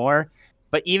bit more.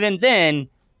 But even then,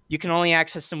 you can only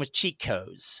access them with cheat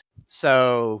codes.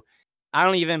 So I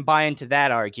don't even buy into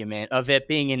that argument of it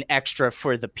being an extra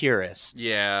for the purist.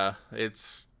 Yeah,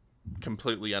 it's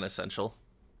completely unessential.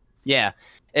 Yeah.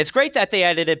 It's great that they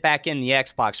added it back in the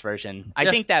Xbox version. I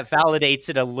think that validates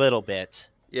it a little bit.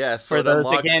 Yeah, so for those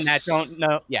again that don't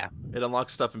know. Yeah. It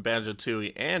unlocks stuff in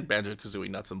Banjo-Tooie and Banjo-Kazooie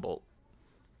Nuts and Bolt.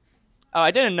 Oh,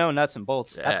 I didn't know Nuts and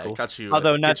Bolts. Yeah, That's cool. It got you,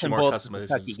 although Nuts and Bolts is a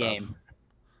sucky game.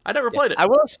 I never played it. I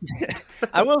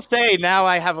will say now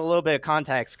I have a little bit of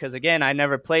context because again I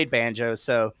never played Banjo,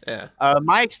 so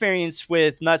my experience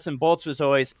with Nuts and Bolts was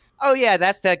always, oh yeah,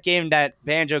 that's that game that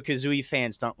Banjo-Kazooie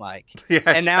fans don't like. Yeah,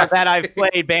 and now that I've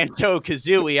played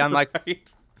Banjo-Kazooie, I'm like, yeah,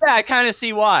 I kind of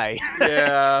see why.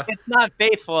 Yeah, it's not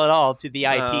faithful at all to the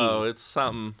IP. No, it's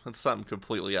something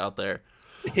completely out there.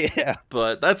 Yeah,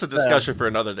 but that's a discussion for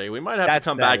another day. We might have to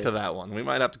come back to that one. To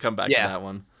that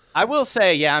one. I will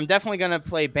say, yeah, I'm definitely going to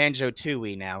play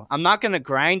Banjo-Tooie now. I'm not going to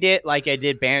grind it like I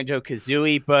did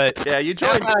Banjo-Kazooie, but... Yeah, you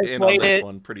joined in on this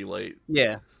one pretty late.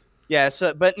 Yeah. Yeah,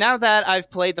 but now that I've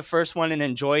played the first one and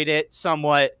enjoyed it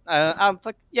somewhat, I'm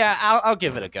like, yeah, I'll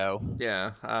give it a go.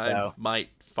 Yeah, I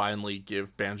might finally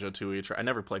give Banjo-Tooie a try. I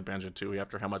never played Banjo-Tooie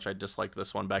after how much I disliked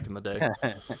this one back in the day.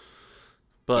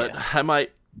 But I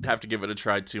might have to give it a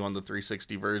try, too, on the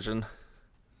 360 version.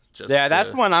 That's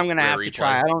the one I'm gonna have to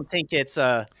try. I don't think it's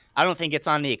on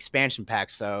the expansion pack.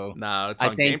 So no, it's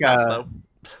on Game Pass though.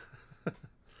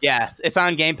 Yeah, it's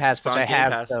on Game Pass, which I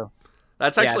have. So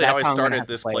that's actually how I started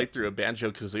this playthrough of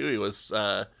Banjo-Kazooie. Was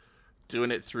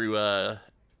doing it through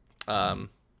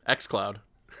xCloud.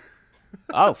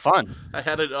 Oh, fun! I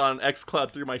had it on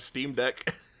xCloud through my Steam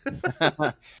Deck.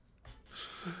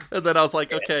 And then I was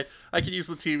like, okay, I can use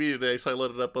the TV today, so I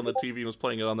loaded it up on the TV and was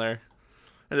playing it on there.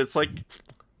 And it's like,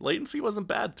 latency wasn't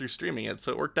bad through streaming it,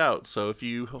 so it worked out. So if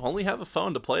you only have a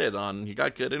phone to play it on, you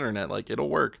got good internet, like, it'll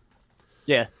work.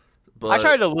 Yeah. But I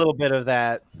tried a little bit of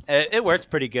that. It works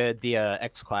pretty good, the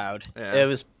xCloud. Yeah. It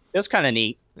was kind of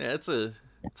neat. Yeah, it's an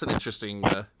interesting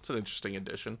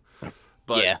addition.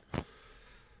 But yeah.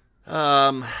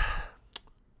 I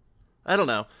don't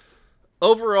know.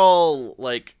 Overall,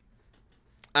 like,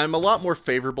 I'm a lot more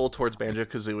favorable towards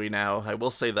Banjo-Kazooie now. I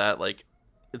will say that, like,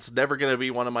 it's never going to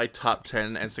be one of my top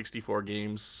 10 N64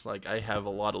 games. Like, I have a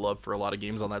lot of love for a lot of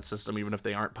games on that system, even if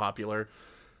they aren't popular.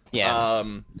 Yeah.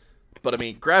 But, I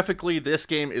mean, graphically, this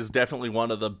game is definitely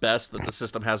one of the best that the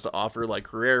system has to offer.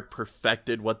 Like, Rare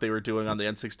perfected what they were doing on the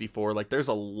N64. Like, there's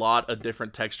a lot of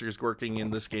different textures working in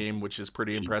this game, which is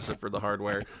pretty impressive for the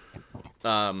hardware.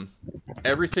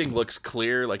 Everything looks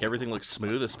clear. Like, everything looks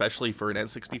smooth, especially for an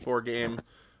N64 game.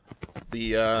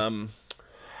 The,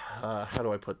 how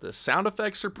do I put this? Sound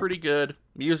effects are pretty good.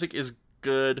 Music is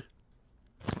good.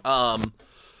 I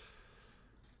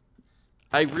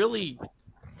really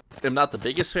am not the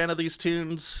biggest fan of these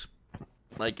tunes.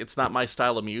 Like, it's not my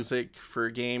style of music for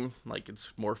a game. Like, it's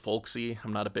more folksy.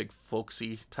 I'm not a big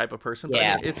folksy type of person,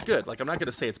 but it's good. Like, I'm not going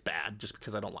to say it's bad just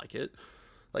because I don't like it.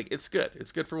 Like, it's good.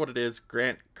 It's good for what it is.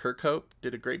 Grant Kirkhope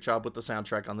did a great job with the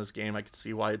soundtrack on this game. I can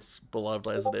see why it's beloved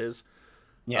as it is.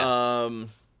 Yeah.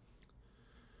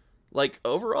 Like,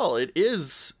 overall, it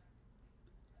is,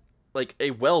 like,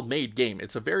 a well-made game.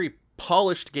 It's a very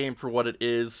polished game for what it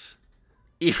is,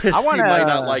 even if you might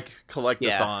not like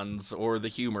collectathons or the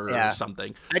humor or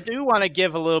something. I do want to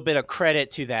give a little bit of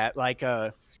credit to that. Like,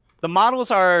 the models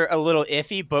are a little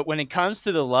iffy, but when it comes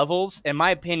to the levels, in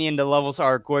my opinion, the levels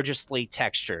are gorgeously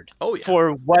textured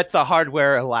for what the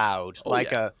hardware allowed.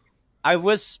 Like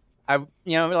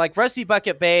Rusty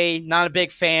Bucket Bay, not a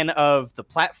big fan of the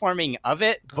platforming of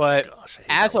it, but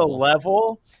as a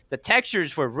level, the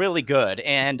textures were really good.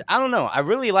 And I don't know, I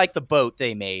really like the boat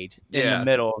they made in the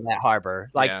middle of that harbor.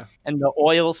 Like, and the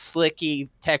oil slicky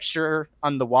texture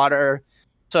on the water.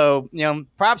 So,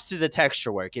 props to the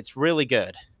texture work. It's really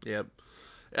good. Yep.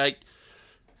 Like,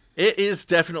 it is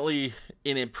definitely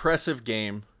an impressive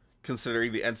game,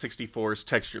 considering the N64's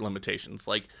texture limitations.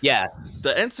 Like,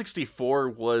 the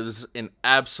N64 was an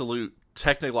absolute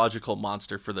technological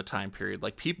monster for the time period.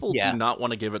 Like, people do not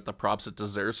want to give it the props it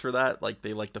deserves for that. Like,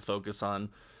 they like to focus on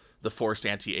the forced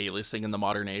anti-aliasing in the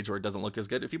modern age where it doesn't look as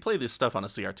good. If you play this stuff on a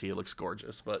CRT, it looks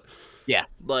gorgeous. But,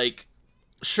 like,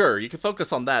 sure, you can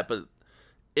focus on that, but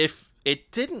if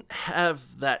it didn't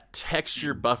have that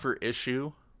texture buffer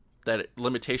issue, that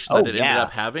limitation that it ended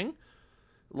up having,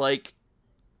 like,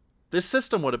 this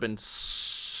system would have been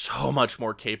so much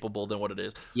more capable than what it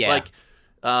is. Like,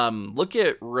 look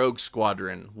at Rogue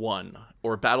Squadron 1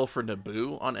 or Battle for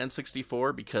Naboo on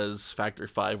N64, because Factor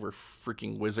 5 were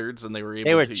freaking wizards and they were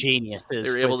geniuses. They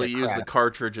were able to use the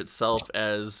cartridge itself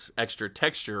as extra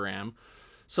texture RAM.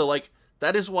 So, like,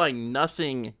 that is why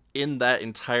nothing in that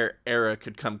entire era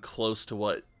could come close to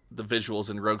what the visuals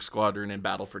in Rogue Squadron and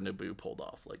Battle for Naboo pulled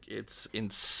off. Like, it's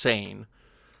insane.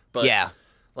 But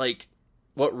like,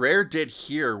 what Rare did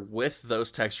here with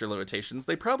those texture limitations,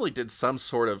 they probably did some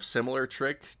sort of similar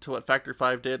trick to what Factor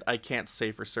 5 did. I can't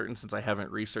say for certain since I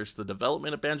haven't researched the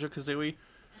development of Banjo-Kazooie.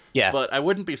 Yeah. But I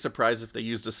wouldn't be surprised if they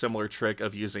used a similar trick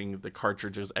of using the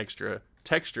cartridge's extra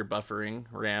texture buffering,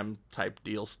 RAM type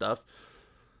deal stuff.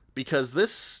 Because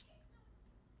this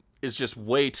is just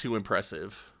way too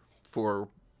impressive for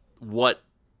what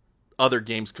other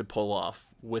games could pull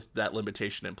off with that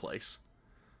limitation in place.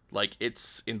 Like,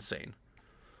 it's insane.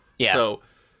 Yeah. So,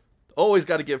 always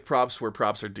got to give props where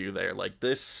props are due there. Like,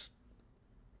 this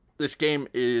game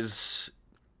is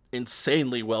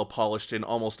insanely well polished in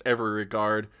almost every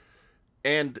regard.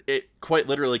 And it quite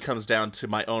literally comes down to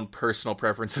my own personal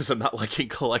preferences of not liking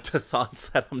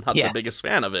collectathons, that I'm not the biggest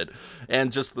fan of it.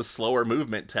 And just the slower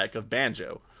movement tech of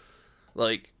Banjo.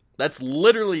 Like, that's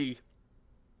literally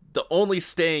the only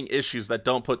staying issues that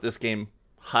don't put this game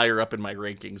higher up in my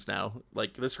rankings now.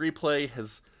 Like, this replay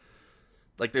has...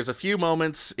 Like, there's a few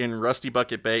moments in Rusty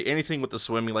Bucket Bay, anything with the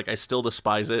swimming, like, I still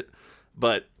despise it.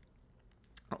 But,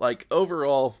 like,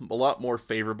 overall, a lot more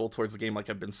favorable towards the game, like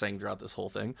I've been saying throughout this whole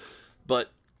thing. But,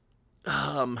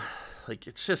 like,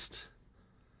 it's just...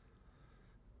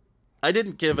 I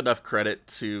didn't give enough credit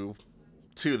to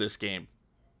this game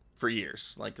for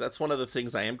years. Like, that's one of the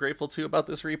things I am grateful to about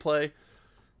this replay.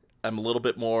 I'm a little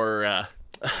bit more,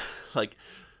 like...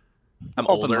 I'm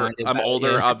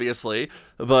older, obviously,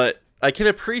 but I can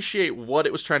appreciate what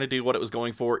it was trying to do, what it was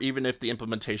going for, even if the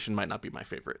implementation might not be my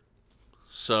favorite.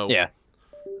 So, yeah,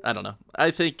 I don't know. I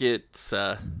think it's,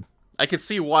 I can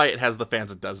see why it has the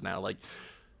fans it does now. Like,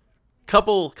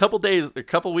 couple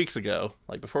weeks ago,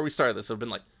 like before we started this, I've been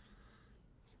like,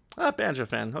 Banjo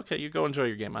fan. Okay, you go enjoy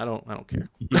your game. I don't care.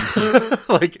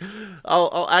 Like,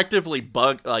 I'll actively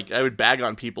I would bag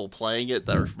on people playing it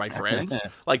that are my friends.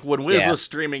 Like, when Wiz was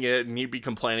streaming it and he'd be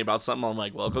complaining about something, I'm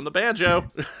like, welcome to Banjo.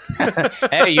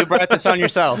 Hey, you brought this on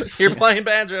yourself. You're playing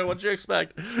Banjo. What'd you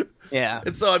expect? Yeah.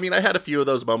 And so, I mean, I had a few of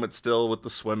those moments still with the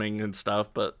swimming and stuff,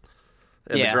 but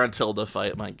the Gruntilda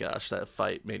fight, my gosh, that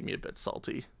fight made me a bit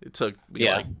salty. It took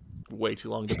me, like, way too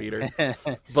long to beat her.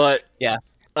 But, yeah.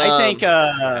 I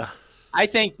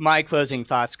think my closing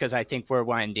thoughts, because I think we're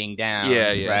winding down.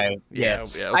 Right? Yeah.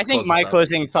 I think my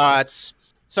closing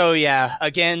thoughts. So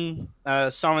again,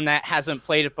 someone that hasn't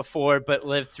played it before but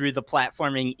lived through the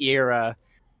platforming era.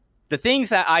 The things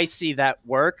that I see that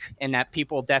work and that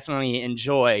people definitely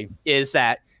enjoy is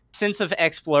that sense of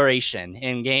exploration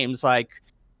in games like,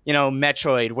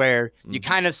 Metroid, where you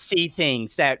kind of see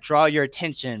things that draw your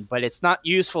attention, but it's not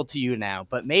useful to you now,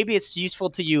 but maybe it's useful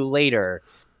to you later.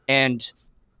 And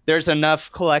there's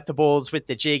enough collectibles with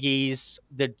the Jiggies,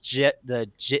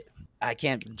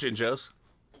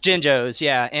 Jinjos,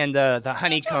 yeah, and the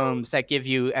honeycombs that give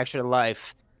you extra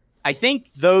life. I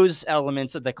think those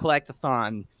elements of the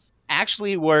collectathon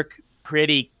actually work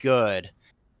pretty good,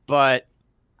 but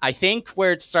I think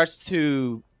where it starts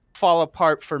to fall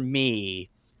apart for me,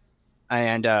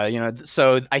 and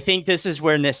so I think this is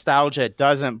where nostalgia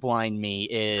doesn't blind me,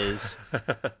 is,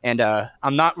 and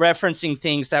I'm not referencing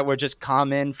things that were just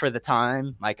common for the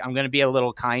time. Like, I'm going to be a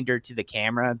little kinder to the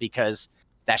camera because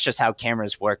that's just how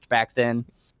cameras worked back then.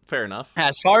 Fair enough.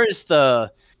 As far as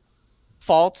the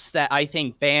faults that I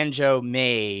think Banjo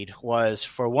made was,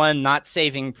 for one, not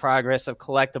saving progress of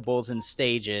collectibles and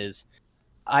stages.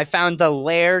 I found the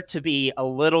lair to be a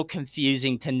little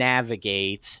confusing to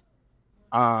navigate.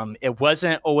 It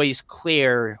wasn't always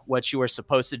clear what you were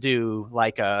supposed to do,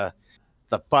 like the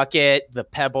bucket, the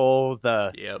pebble,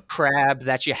 the crab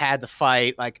that you had to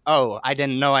fight. Like, oh, I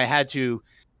didn't know I had to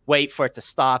wait for it to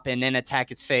stop and then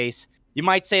attack its face. You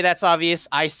might say that's obvious.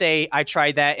 I say I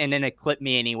tried that and then it clipped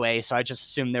me anyway, so I just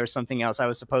assumed there was something else I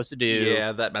was supposed to do.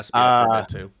 Yeah, that messed me up for a bit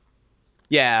too.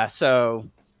 Yeah, so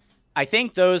I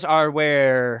think those are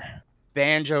where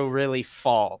Banjo really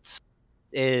faults,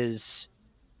 is...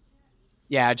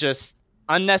 Yeah, just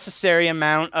unnecessary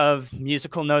amount of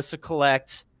musical notes to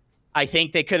collect. I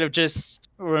think they could have just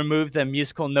removed the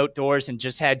musical note doors and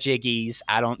just had Jiggies.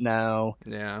 I don't know.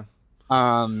 Yeah.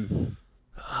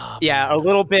 Yeah, a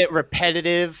little bit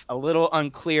repetitive, a little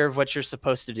unclear of what you're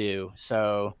supposed to do.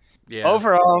 So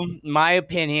overall, my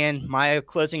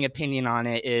closing opinion on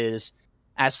it is,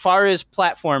 as far as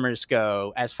platformers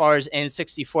go, as far as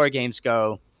N64 games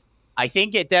go, I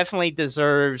think it definitely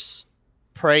deserves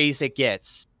praise it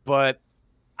gets, but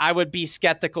I would be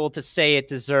skeptical to say it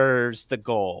deserves the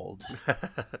gold.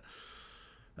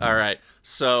 All right,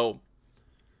 so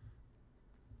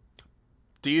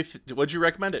would you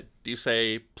recommend it? Do you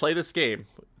say play this game?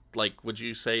 Like, would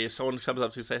you say, if someone comes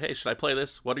up to you and say, hey, should I play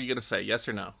this? What are you gonna say, yes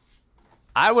or no?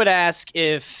 I would ask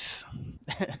if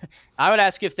I would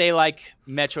ask if they like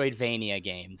Metroidvania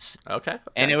games. Okay.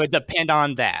 And it would depend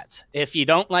on that. If you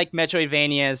don't like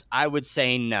Metroidvanias, I would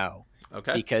say no.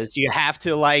 Okay. Because you have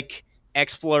to like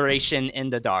exploration in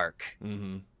the dark.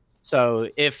 Mm-hmm. So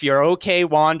if you're okay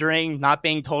wandering, not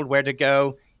being told where to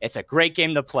go, it's a great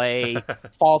game to play,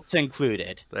 faults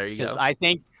included. There you go.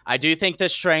 Because I do think the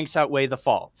strengths outweigh the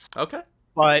faults. Okay.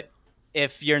 But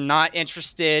if you're not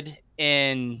interested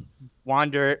in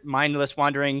mindless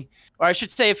wandering, or I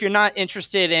should say, if you're not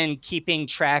interested in keeping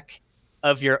track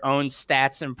of your own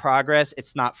stats and progress,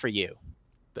 it's not for you.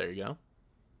 There you go.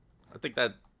 I think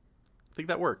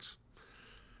that works.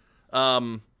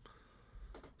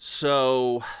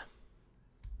 So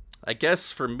I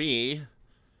guess for me,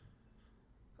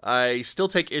 I still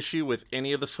take issue with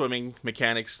any of the swimming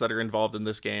mechanics that are involved in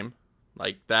this game.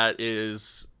 Like, that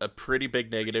is a pretty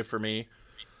big negative for me.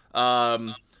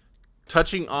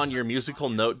 Touching on your musical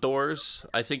note doors,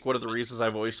 I think one of the reasons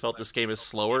I've always felt this game is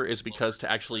slower is because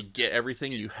to actually get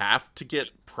everything, you have to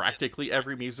get practically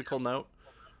every musical note.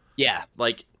 Yeah.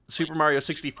 Like, Super Mario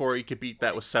 64, you could beat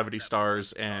that with 70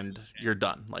 stars and you're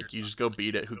done. Like, you just go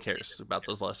beat it. Who cares about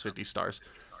those last 50 stars?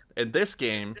 In this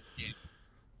game,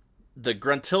 the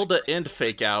Gruntilda end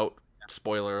fake out,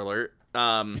 spoiler alert,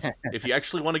 if you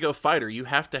actually want to go fighter, you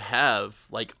have to have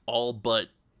like all but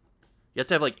you have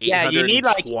to have like 820. Yeah, you need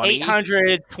like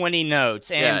 820 notes,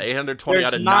 and 820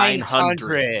 out of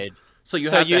 900. So you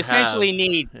essentially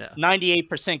need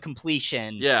 98%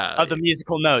 completion of the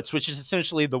musical notes, which is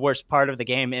essentially the worst part of the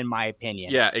game, in my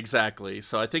opinion. Yeah, exactly.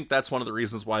 So I think that's one of the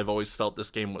reasons why I've always felt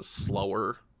this game was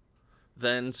slower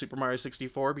than Super Mario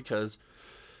 64, because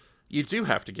you do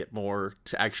have to get more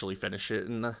to actually finish it,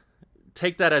 and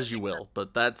take that as you will,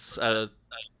 but that's a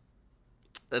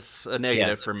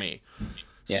negative for me.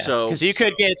 Yeah. So, because you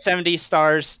could get 70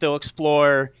 stars, still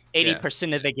explore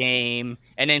 80% of the game,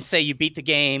 and then say you beat the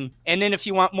game, and then if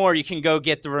you want more, you can go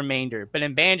get the remainder. But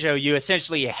in Banjo, you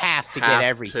essentially have to get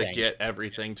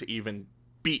everything to even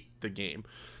beat the game.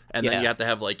 And then you have to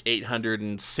have like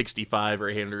 865 or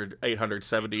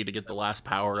 870 to get the last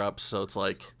power up. So it's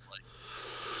like,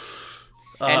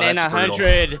 and then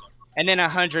 100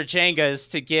 Jengas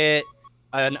to get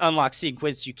an unlock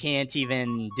sequence you can't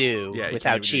even do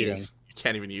without cheating. You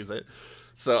can't even use it.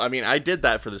 So, I mean, I did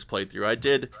that for this playthrough. I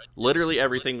did literally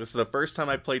everything. This is the first time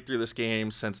I played through this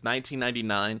game since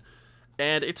 1999.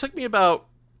 And it took me about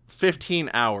 15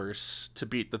 hours to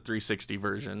beat the 360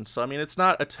 version. So, I mean, it's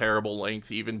not a terrible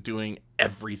length, even doing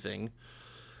everything.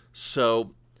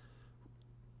 So,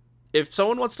 if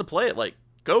someone wants to play it, like,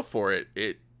 go for it.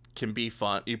 It can be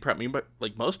fun. But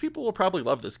like, most people will probably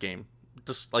love this game.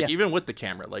 Just like, even with the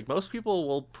camera, like, most people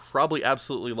will probably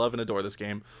absolutely love and adore this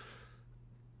game.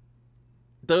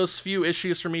 Those few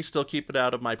issues for me still keep it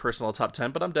out of my personal top 10,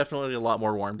 but I'm definitely a lot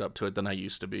more warmed up to it than I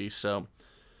used to be. So,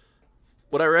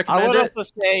 would I recommend it? I would also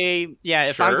say,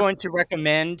 if I'm going to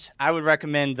recommend, I would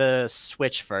recommend the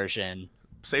Switch version.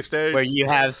 Save states? Where you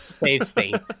have save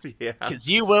states. Because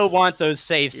you will want those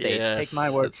save states. Take my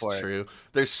word for it. That's true.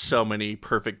 There's so many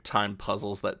perfect time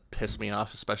puzzles that piss me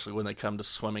off, especially when they come to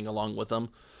swimming along with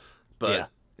them. But,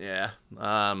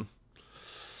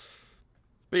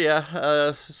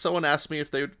 someone asked me if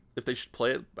they should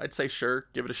play it. I'd say sure,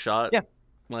 give it a shot. Yeah.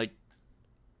 Like,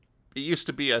 it used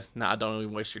to be don't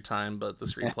even waste your time, but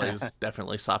this replay has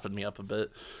definitely softened me up a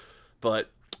bit. But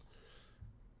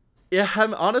yeah,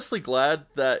 I'm honestly glad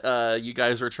that you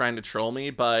guys were trying to troll me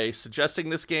by suggesting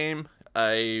this game.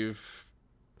 I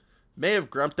may have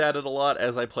grumped at it a lot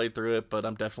as I played through it, but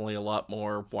I'm definitely a lot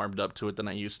more warmed up to it than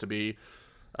I used to be.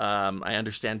 I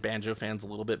understand Banjo fans a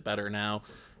little bit better now.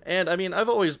 And, I mean, I've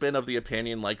always been of the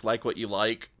opinion, like what you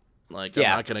like. Like, I'm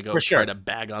not going to go try to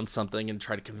bag on something and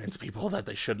try to convince people that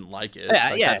they shouldn't like it.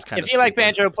 That's kind of if you like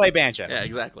Banjo, play Banjo. Yeah,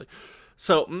 exactly.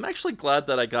 So, I'm actually glad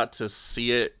that I got to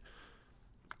see it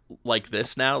like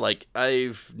this now. Like,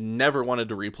 I've never wanted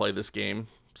to replay this game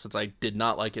since I did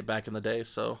not like it back in the day.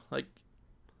 So, like,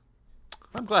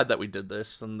 I'm glad that we did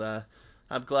this. And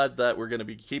I'm glad that we're going to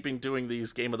be doing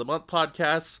these Game of the Month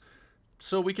podcasts,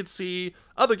 so we could see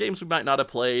other games we might not have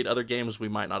played, other games we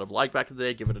might not have liked back in the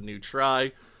day, give it a new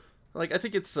try. Like, I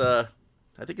think it's going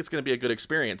to be a good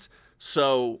experience.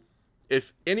 So,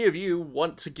 if any of you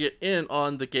want to get in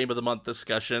on the Game of the Month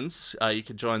discussions, you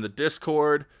can join the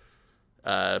Discord,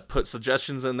 put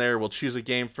suggestions in there. We'll choose a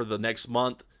game for the next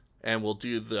month, and we'll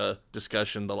do the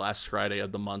discussion the last Friday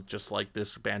of the month, just like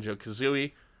this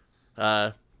Banjo-Kazooie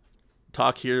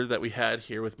talk here that we had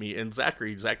here with me and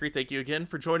Zachary. Zachary, thank you again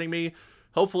for joining me.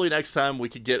 Hopefully next time we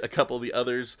could get a couple of the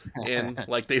others in.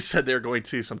 Like they said they're going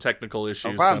to, some technical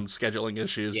issues, some scheduling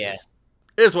issues. Yeah. Just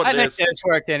Is what I it think is. this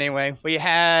worked anyway. We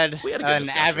had A good an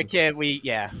discussion.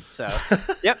 advocate. So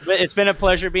yep, it's been a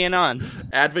pleasure being on.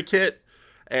 Advocate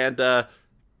and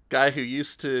guy who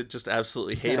used to just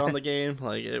absolutely hate on the game.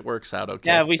 Like, it works out okay.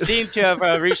 Yeah, we seem to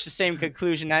have reached the same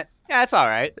conclusion that it's all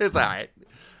right. It's all right.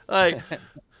 Like,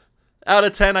 out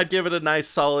of 10, I'd give it a nice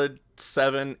solid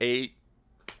 7, 8.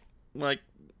 Like,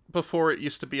 before it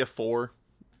used to be a 4.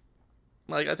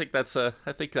 Like, I think that's a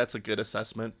good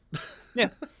assessment. Yeah.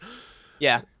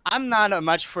 Yeah, I'm not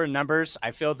much for numbers. I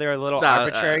feel they're a little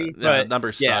arbitrary. But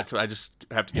numbers suck. I just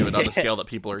have to give it on the scale that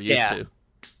people are used to.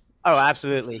 Oh,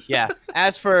 absolutely. Yeah.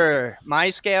 As for my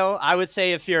scale, I would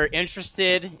say if you're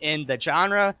interested in the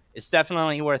genre, it's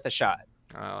definitely worth a shot.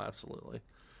 Oh, absolutely.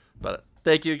 But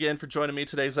thank you again for joining me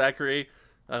today, Zachary.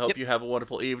 I hope you have a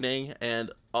wonderful evening,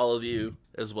 and all of you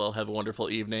as well have a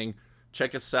wonderful evening.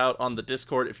 Check us out on the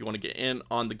Discord if you want to get in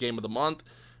on the Game of the Month.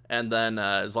 And then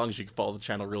as long as you can follow the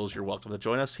channel rules, you're welcome to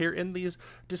join us here in these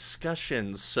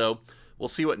discussions. So we'll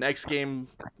see what next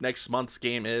month's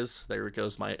game is. There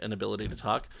goes my inability to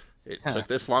talk. It took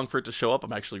this long for it to show up.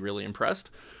 I'm actually really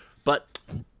impressed. But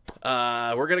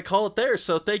we're going to call it there.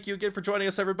 So thank you again for joining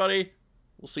us, everybody.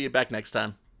 We'll see you back next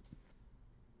time.